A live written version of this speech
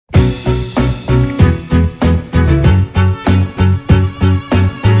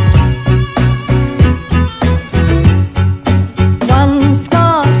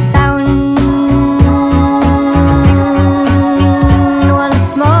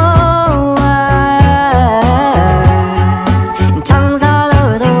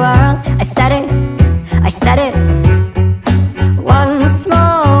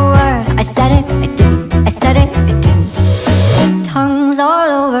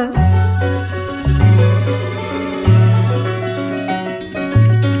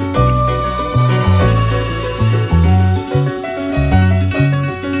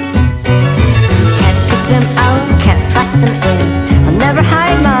them in. I'll never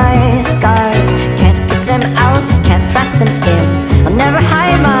hide my scars, can't pick them out, can't press them in. I'll never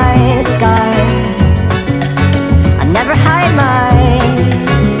hide my scars, I'll never hide my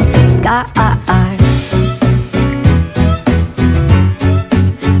scars.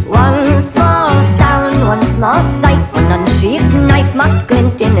 One small sound, one small sight, one unsheathed knife must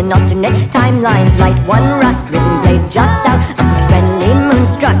glint in an alternate timeline's light. One rust-ridden blade juts out of a friendly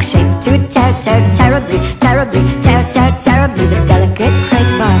moonstruck shape to tear, tear terribly, terribly, tear, tear terribly the delicate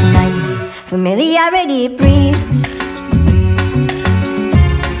crepe of night. Familiarity breeds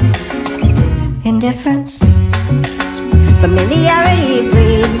indifference. Familiarity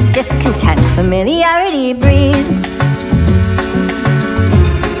breeds discontent. Familiarity breeds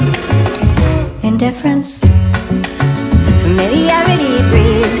indifference. Familiarity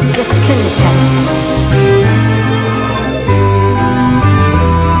breeds discontent.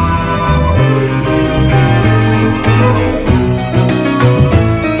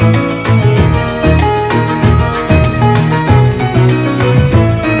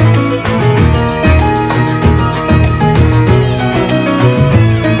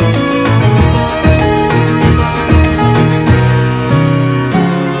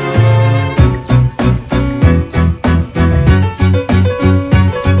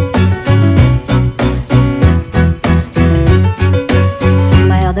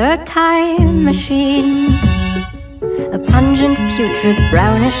 Time machine, a pungent, putrid,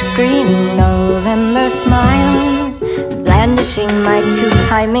 brownish green November smile, blandishing my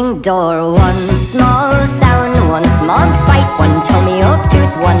two-timing door. One small sound, one small bite, one toenail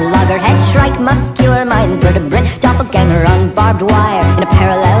tooth, one loggerhead shrike, muscular mind, vertebrate, doppelganger on barbed wire in a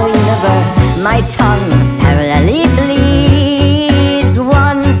parallel universe. My tongue parallelly bleeds.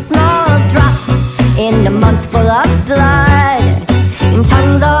 One small drop in a month full of blood, in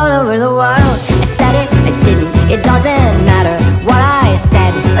tongues all over the world. I said it, I didn't, it doesn't matter what I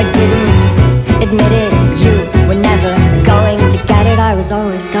said or didn't. Admit it, you were never going to get it. I was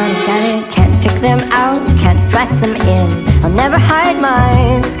always gonna get it. Can't pick them out, can't press them in. I'll never hide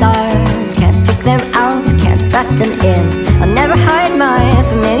my scars. Can't pick them out, can't press them in. I'll never hide my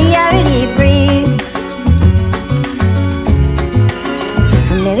familiarity breeds.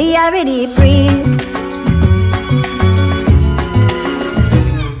 Familiarity breeds.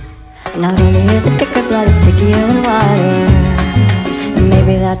 Not only is it thicker blood, it's stickier than water. And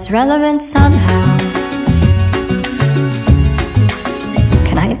maybe that's relevant somehow.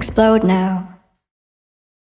 Can I explode now?